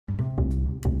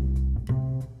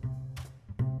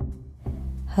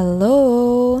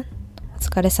Hello! お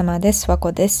疲れ様です。わ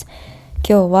こです。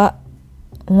今日は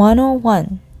101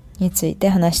について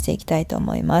話していきたいと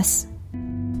思います。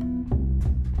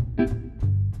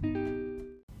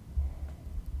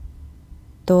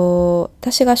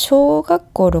私が小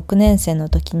学校6年生の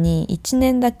時に1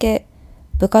年だけ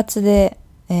部活で、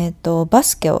バ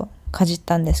スケをかじっ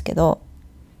たんですけど、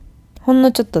ほん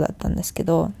のちょっとだったんですけ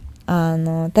ど、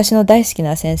私の大好き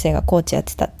な先生がコーチやっ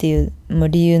てたっていう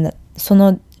そ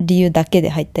の理由だけで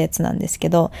入ったやつなんですけ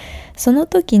ど、その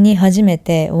時に初め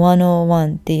て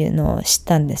101っていうのを知っ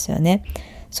たんですよね。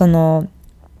in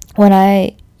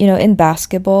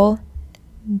basketball,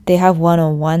 they have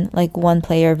 101, like one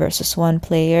player versus one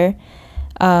player.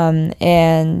 And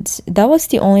that was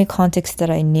the only context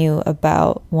that I knew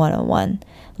about 101,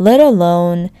 let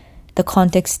alone the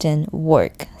context in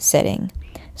work setting.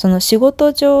 その仕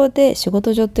事上という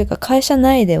か会社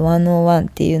内で101っ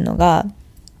ていうのが、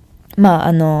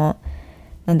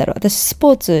私ス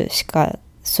ポーツしか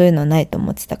そういうのないと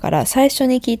思ってたから、最初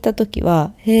に聞いた時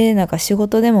は、なんか仕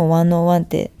事でも101っ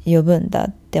て呼ぶんだ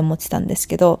って思ってたんです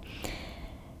けど、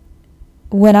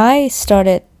When I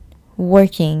started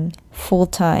working full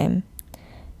time,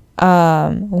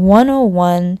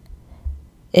 101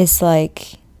 is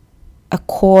like a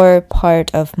core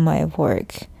part of my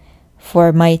work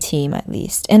for my team at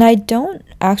least. And I don't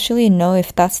actually know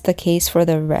if that's the case for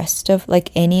the rest of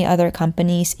like any other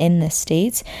companies in the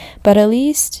States, but at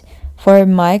least for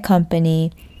my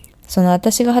company, その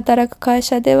私が働く会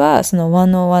社ではその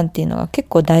101っていうのが結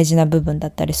構大事な部分だ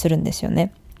ったりするんですよ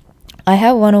ね。I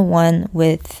have 101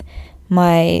 with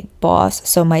my boss,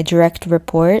 so my direct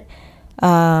report,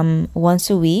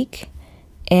 once a week.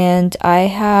 And I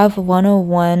have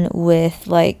 101 with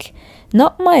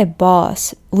not my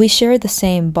boss. We share the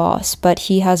same boss, but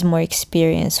he has more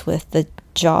experience with the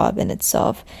job in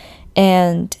itself.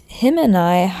 And him and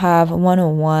I have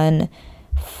 101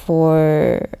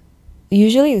 for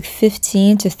usually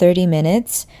 15 to 30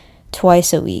 minutes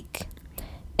twice a week.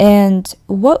 And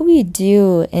what we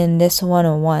do in this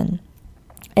 101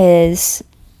 is,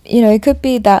 it could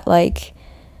be that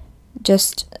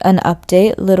just an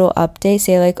little update,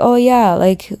 say oh yeah,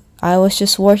 I was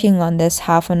just working on this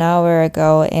half an hour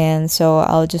ago, and so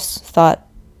I'll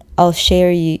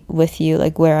share with you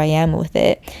where I am with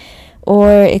it.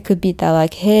 Or it could be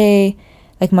that hey,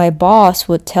 my boss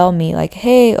would tell me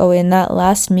hey, in that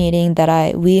last meeting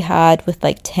that we had with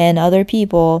 10 other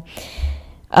people,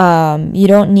 you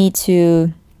don't need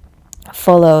to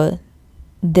follow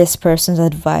this person's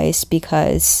advice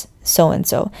because so and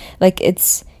so.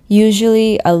 It's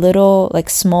usually a little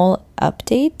small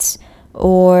updates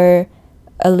or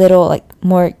a little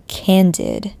more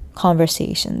candid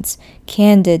conversations.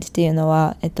 Candid っていうの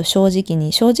は、正直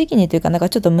にというか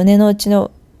ちょっと胸の内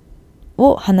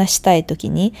を話したいとき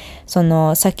に、さ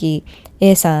っき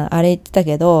A さんあれ言ってた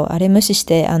けど、あれ無視し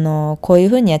てこういう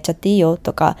風にやっちゃっていいよ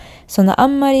とか、あ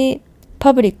んまり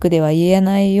パブリックでは言え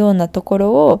ないようなこ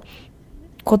とを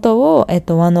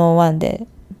101で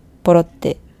ポロっ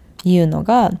て言うの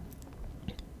が、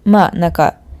making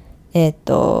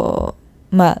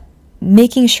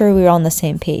sure we're on the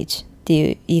same page って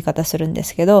いう言い方するんで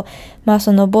すけど、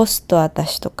そのボスと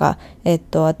私とか、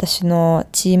私の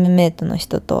チームメイトの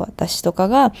人と私とか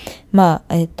が、同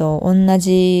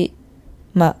じ、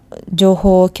情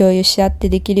報を共有し合って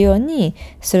できるように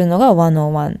するのが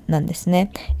101なんです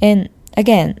ね。And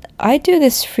again, I do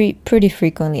this pretty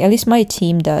frequently. At least my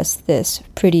team does this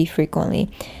pretty frequently.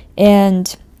 And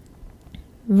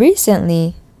by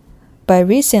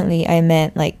recently, I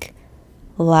meant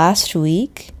last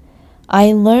week,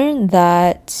 I learned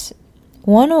that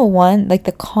 101,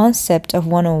 the concept of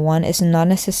 101 is not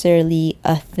necessarily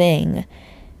a thing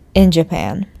in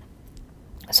Japan.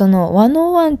 その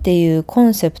101っていうコ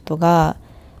ンセプトが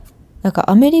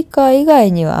アメリカ以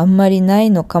外にはあんまりな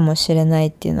いのかもしれない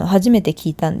っていうのを初めて聞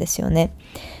いたんですよね。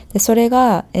で、それ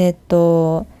が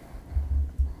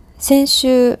先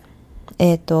週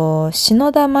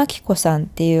篠田真紀子さんっ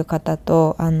ていう方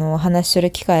とお話しする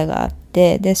機会があっ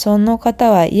て、でその方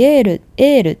はエー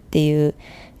ルっていう、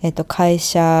会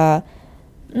社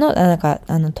の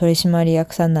取締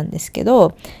役さんなんですけ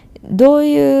ど、どう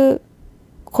いう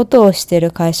ことをしてる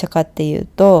会社かっていう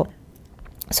と、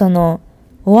その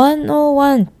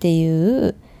101ってい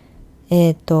う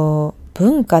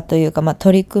文化というか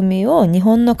取り組みを日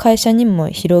本の会社にも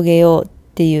広げようっ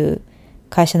ていう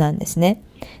会社なんですね。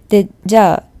で、じ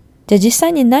ゃあ実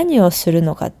際に何をする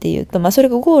のかっていうと、それ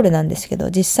がゴールなんですけど、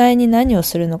実際に何を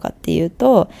するのかっていう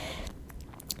と、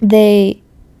they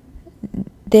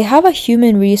have a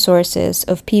human resources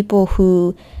of people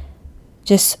who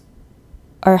just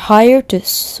are hired to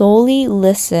solely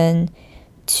listen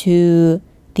to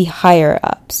the higher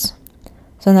ups.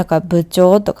 そのなんか部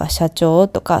長とか社長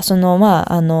とか、そ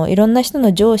のいろんな人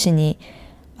の上司に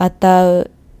値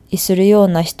するよう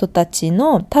な人たち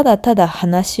のただただ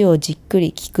話をじっく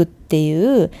り聞くって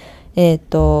いう、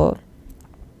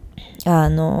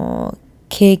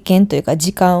経験というか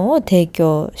時間を提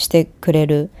供してくれ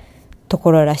ると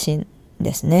ころらしいん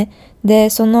ですね。で、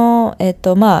その、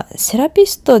セラピ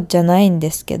ストじゃないん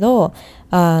ですけど、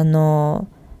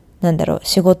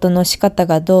仕事の仕方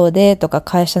がどうでとか、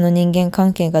会社の人間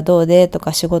関係がどうでと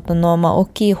か、仕事の大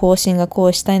きい方針がこ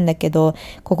うしたいんだけど、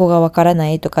ここがわからな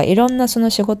いとか、いろんなその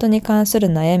仕事に関する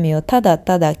悩みをただ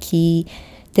ただ聞い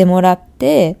てもらっ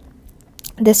て、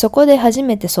で、そこで初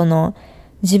めてその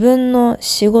自分の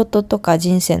仕事とか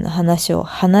人生の話を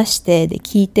話して、で、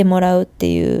聞いてもらうっ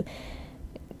ていう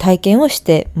体験をし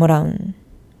てもらうん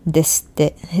ですっ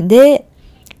て。で、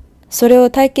それを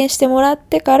体験してもらっ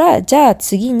てから、じゃあ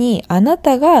次にあな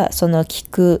たがその聞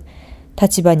く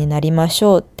立場になりまし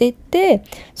ょうって言って、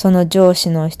その上司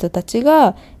の人たち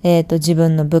が、自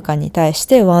分の部下に対し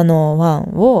て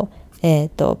101を、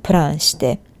プランし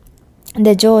て、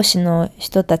で、上司の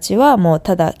人たちはもう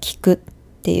ただ聞くっ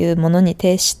ていうものに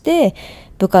徹して、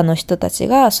部下の人たち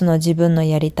がその自分の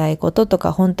やりたいことと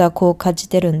か、本当はこう感じ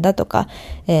てるんだとか、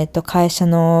会社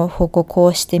の方向こ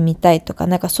うしてみたいとか、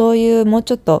なんかそういうもう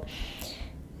ちょっと、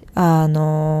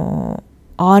honest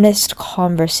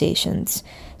conversations。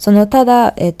そのた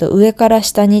だ、上から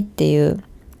下にっていう、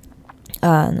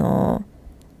も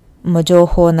う情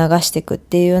報を流していくっ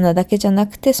ていうようなだけじゃな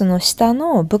くて、その下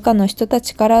の部下の人た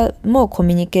ちからもコ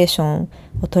ミュニケーション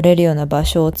を取れるような場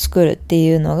所を作るって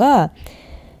いうのが、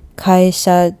会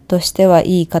社としては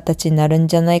いい形になるん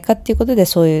じゃないかっていうことで、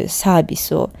そういうサービ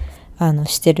スを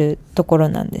してるところ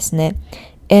なんですね。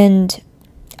And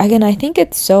again, I think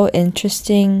it's so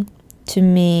interesting to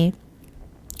me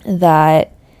that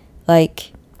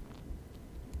like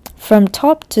from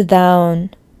top to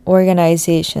down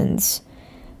organizations,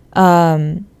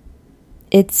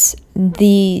 it's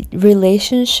the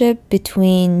relationship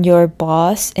between your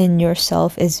boss and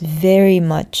yourself is very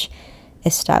much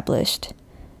established.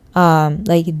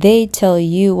 Like they tell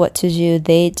you what to do,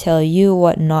 they tell you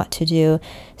what not to do.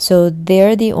 So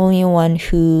they're the only one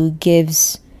who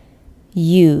gives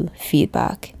you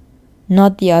feedback,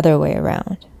 not the other way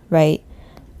around, right?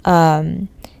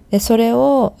 で、それ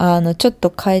を、ちょっ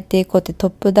と変えていこうってト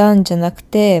ップダウンじゃなく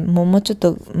て、もうちょっ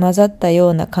と混ざったよ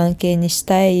うな関係にし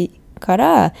たいか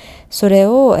ら、それ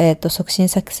を、促進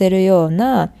させるよう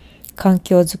な環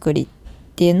境づくりっ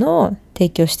ていうのを提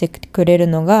供してくれる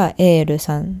のがエール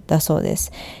さんだそうで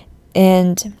す。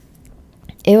And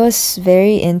it was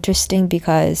very interesting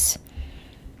because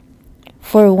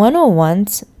for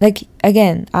 101s, like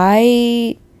again,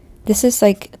 this is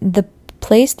like the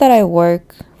place that I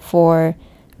work for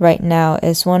right now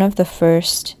is one of the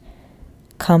first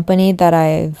company that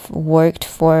I've worked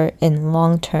for in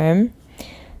long term.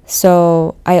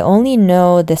 So I only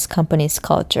know this company's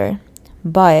culture.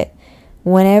 But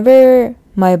whenever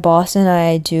my boss and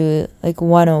I do like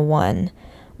 101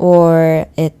 or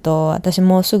私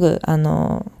もうすぐ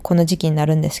この時期にな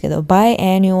るんですけど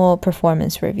biannual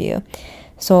performance review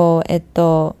そ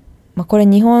うこれ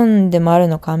日本でもある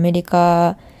のかアメリ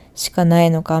カしかな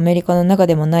いのかアメリカの中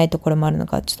でもないところもあるの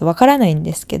かちょっとわからないん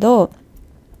ですけど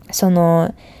そ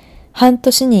の半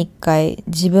年に一回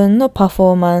自分のパフ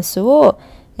ォーマンスを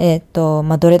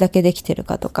どれだけできてる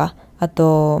かとかあ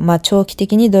と、長期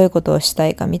的にどういうことをした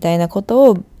いかみたいなこ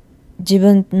とを自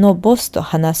分のボスと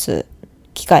話す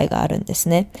機会があるんです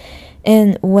ね。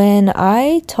And when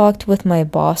I talked with my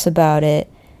boss about it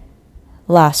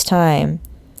last time,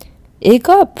 it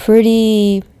got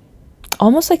pretty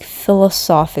almost like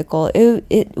philosophical.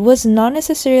 It was not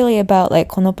necessarily about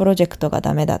like このプロジェクトが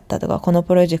ダメだったとか、この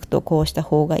プロジェクトをこうした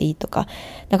方がいいとか、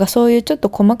なんかそういうちょっと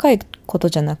細かいこと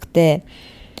じゃなくて、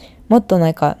もっと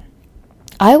なんか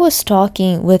I was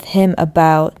talking with him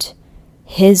about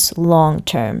his long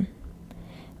term.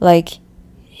 Like,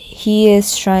 he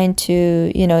is trying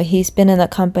to, he's been in the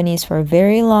companies for a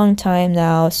very long time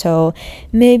now. So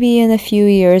maybe in a few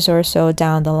years or so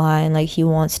down the line, like he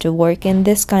wants to work in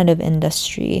this kind of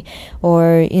industry.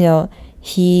 Or,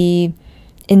 he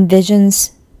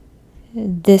envisions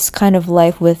this kind of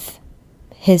life with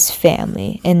his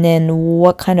family, and then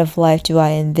what kind of life do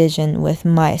I envision with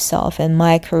myself and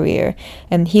my career.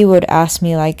 And he would ask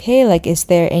me like, hey, like is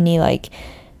there any like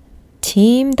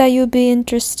team that you'd be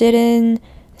interested in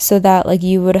so that like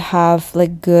you would have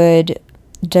like good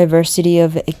diversity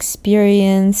of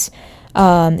experience,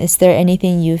 Is there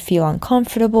anything you feel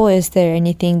uncomfortable? Is there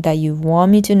anything that you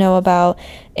want me to know about?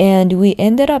 And we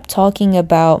ended up talking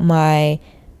about my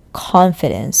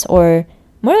confidence, or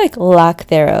more like lack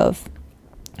thereof,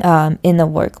 in the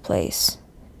workplace.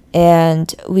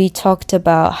 And we talked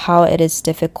about how it is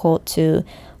difficult to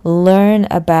learn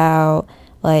about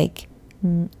like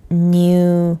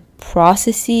new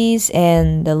processes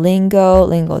and the lingo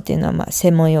っていうのはまあ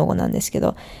専門用語なんですけ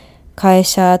ど、会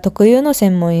社特有の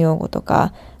専門用語と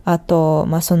か、あと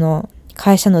まあその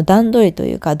会社の段取りと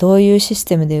いうか、どういうシス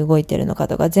テムで動いてるのか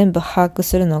とか全部把握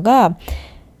するのが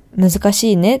難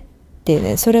しいねっていう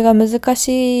ね。それが難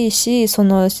しいし、そ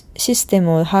のシステ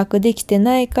ムを把握できて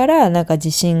ないからなんか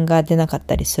自信が出なかっ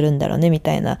たりするんだろうねみ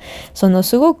たいな、その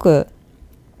すごく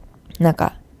なん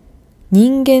か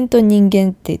人間と人間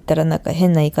って言ったらなんか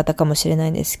変な言い方かもしれな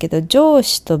いんですけど、上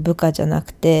司と部下じゃな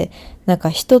くてなんか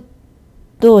人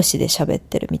同士で喋っ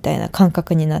てるみたいな感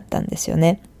覚になったんですよ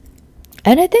ね。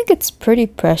And I think it's pretty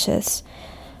precious.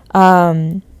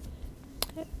 Right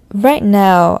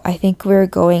now, I think we're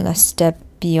going a step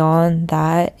beyond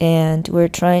that, and we're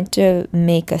trying to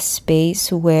make a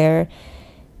space where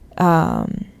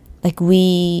like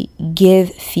we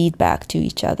give feedback to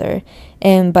each other.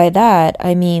 And by that,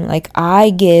 I mean like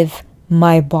I give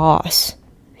my boss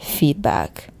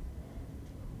feedback,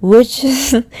 which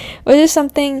is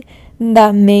something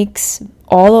that makes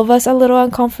all of us a little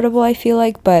uncomfortable, I feel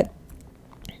like. But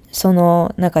そ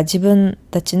のなんか自分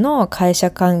たちの会社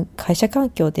環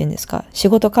境っていうんですか、仕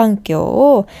事環境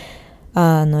を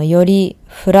より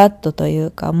フラットとい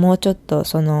うか、もうちょっと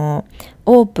その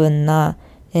オープンな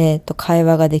会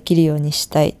話ができるようにし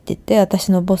たいって言って、私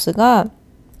のボスが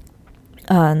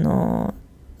そ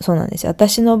うなんですよ。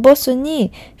私のボス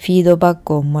にフィードバッ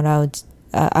クを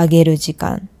あげる時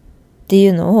間ってい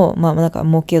うのを、まあなんか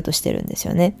設けようとしてるんです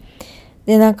よね。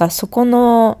で、なんかそこ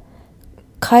の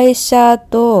会社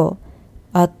と、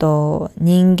あと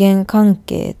人間関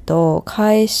係と、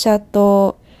会社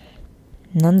と、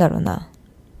なんだろうな。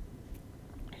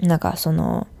なんかそ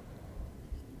の、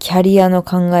キャリアの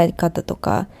考え方と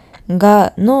かなん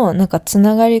かつ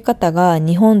ながり方が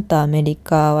日本とアメリ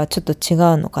カはちょっと違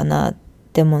うのかなっ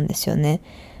て思うんですよね。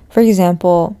For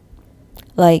example,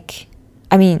 like,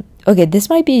 I mean, okay, this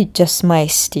might be just my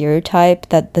stereotype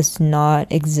that does not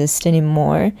exist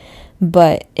anymore,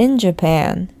 but in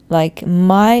Japan, like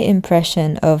my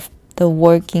impression of the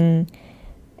working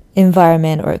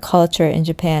environment or culture in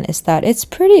Japan is that it's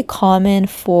pretty common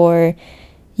for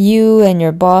you and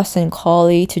your boss and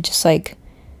colleague to just like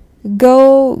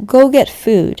go get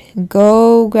food,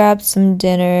 go grab some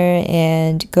dinner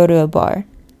and go to a bar.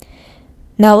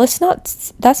 Now that's not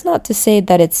to say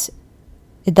that it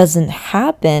doesn't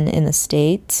happen in the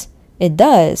States. It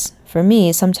does. For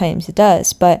me, sometimes it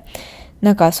does. But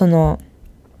なんかその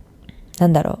な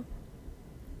んだろ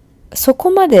う、そ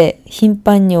こまで頻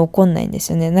繁に起こんないんで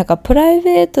すよね。なんかプライ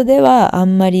ベートではあ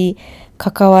んまり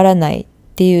関わらないっ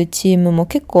ていうチームも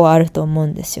結構あると思う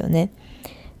んですよね。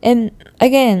And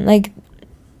again, like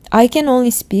I can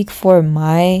only speak for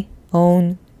my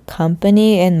own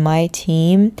company and my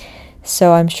team,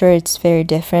 so I'm sure it's very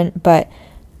different, but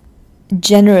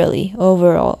generally,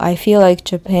 overall, I feel like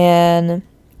Japan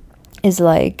is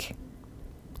like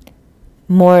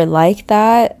more like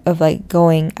that, of like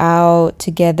going out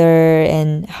together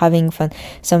and having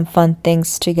some fun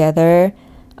things together,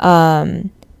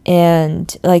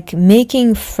 and like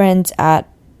making friends at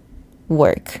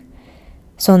work.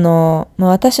 その、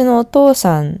私のお父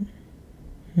さん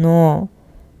の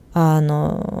お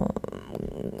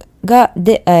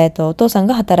父さん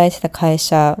が働いてた会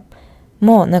社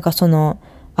もなんかその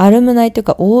アルムナイという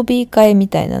か OB 会み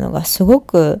たいなのがすご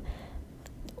く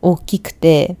大きく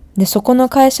て、でそこの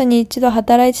会社に一度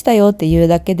働いてたよっていう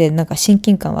だけでなんか親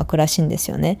近感湧くらしいんです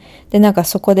よね。でなんか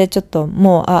そこでちょっと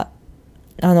もう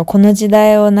この時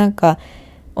代をなんか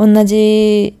同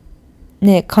じ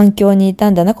ね環境にいた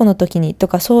んだなこの時にと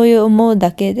か、そういう思う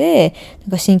だけでな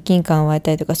んか親近感湧い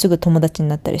たりとかすぐ友達に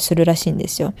なったりするらしいんで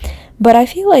すよ。But I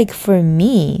feel like for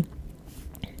me,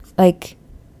 like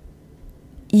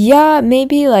yeah,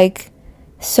 maybe like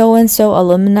so and so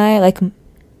alumni, like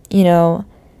you know,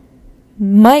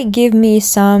 might give me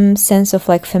some sense of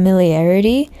like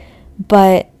familiarity,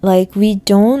 but like we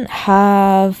don't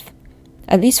have,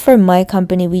 at least for my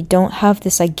company, we don't have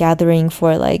this like gathering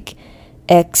for like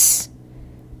let's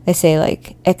say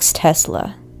like X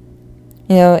Tesla.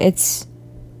 You know,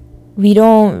 we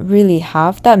don't really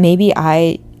have that. Maybe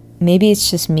it's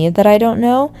just me that I don't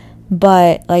know,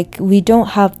 but like we don't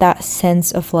have that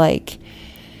sense of like,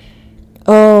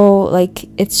 oh, like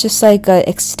it's just like an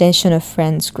extension of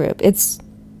friends group. It's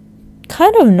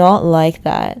kind of not like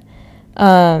that.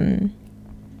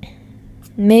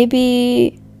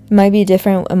 Maybe might be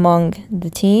different among the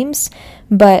teams,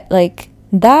 but like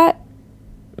that,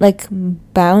 like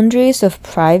boundaries of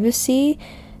privacy,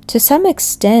 to some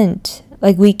extent,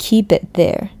 like we keep it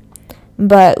there.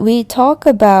 But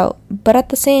at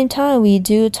the same time, we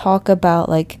do talk about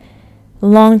like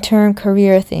long-term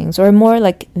career things, or more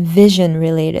like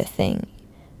vision-related thing,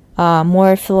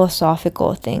 more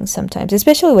philosophical things sometimes,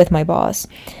 especially with my boss.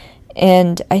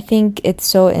 And I think it's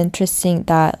so interesting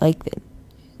that like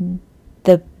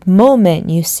the moment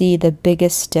you see the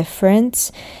biggest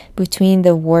difference between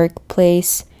the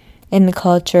workplace and the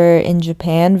culture in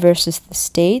Japan versus the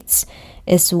States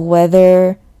is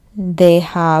whether they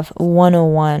have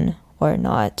 101 or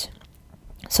not.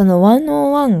 その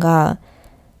101が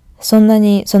そんな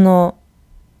になん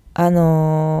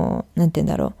て言うん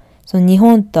だろう、その日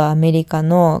本とアメリカ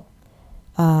の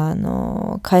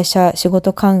仕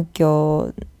事環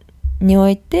境にお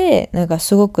いてなんか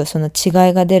すごくその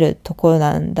違いが出るところ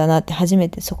なんだなって初め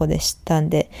てそこで知ったん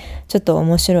で、ちょっと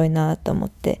面白いなと思っ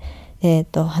て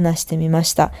話してみま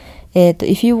した。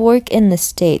If you work in the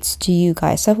States, do you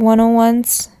guys have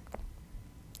one-on-ones?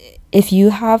 If you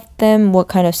have them, what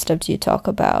kind of stuff do you talk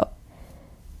about?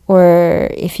 Or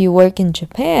if you work in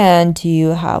Japan, do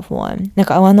you have one? なん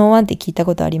か101って聞いた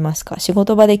ことありますか？仕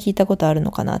事場で聞いたことある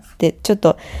のかなってちょっ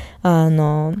と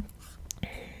聞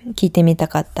いてみた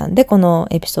かったんでこの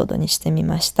エピソードにしてみ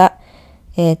ました。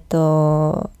ま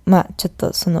あちょっ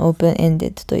とそのオープンエン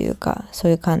デッドというかそ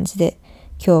ういう感じで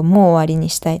今日も終わりに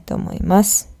したいと思いま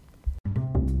す。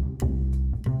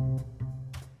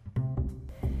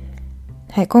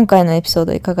はい、今回のエピソー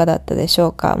ドいかがだったでしょ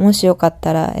うか？もしよかっ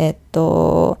たら、イ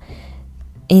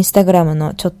ンスタグラム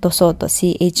のちょっとそうと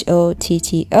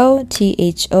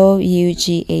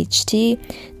CHOTTOTHOUGHT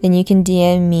then you can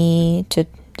DM me to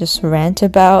just rant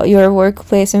about your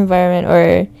workplace environment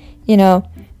or, you know,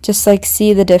 just like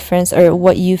see the difference or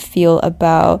what you feel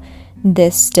about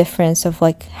this difference of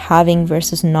like having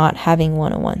versus not having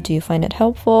one-on-one. Do you find it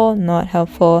helpful, not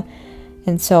helpful,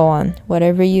 and so on.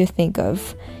 Whatever you think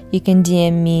of, you can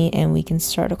DM me and we can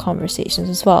start a conversation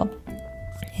as well.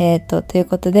 という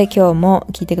ことで今日も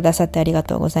聞いてくださってありが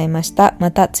とうございました。ま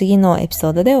た次のエピ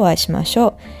ソードでお会いしまし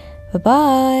ょう。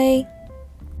バイ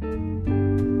バイ。